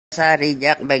Sari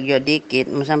jak bagyo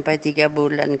dikit sampai 3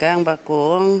 bulan kang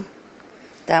bakung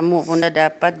tamu pun dah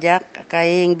dapat jak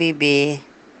kaing bibi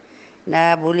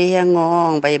na boleh yang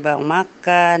ngong bay bang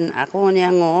makan aku ni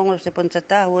yang ngong sepun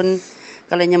setahun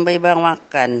kalau nyambay bang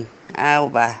makan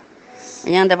bah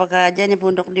yang dapat kerja ni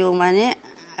punduk di rumah ni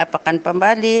apakan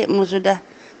pembalik mu sudah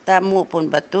tamu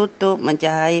pun batutup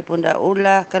mencahai pun dah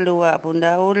ulah keluar pun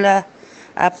dah ulah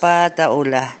apa tak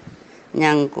ulah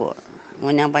nyangkut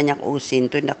yang banyak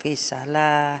usin tu nak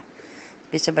kisahlah.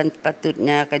 Tapi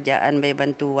sepatutnya kerjaan bagi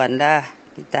bantuan lah.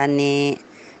 Kita ni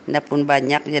ndak pun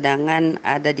banyak jadangan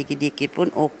ada dikit-dikit pun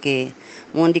okey.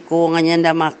 Mun dikurangannya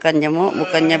ndak makan je mu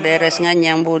bukannya beres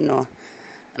nganyang bunuh.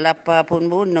 Lapa pun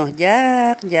bunuh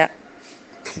jak.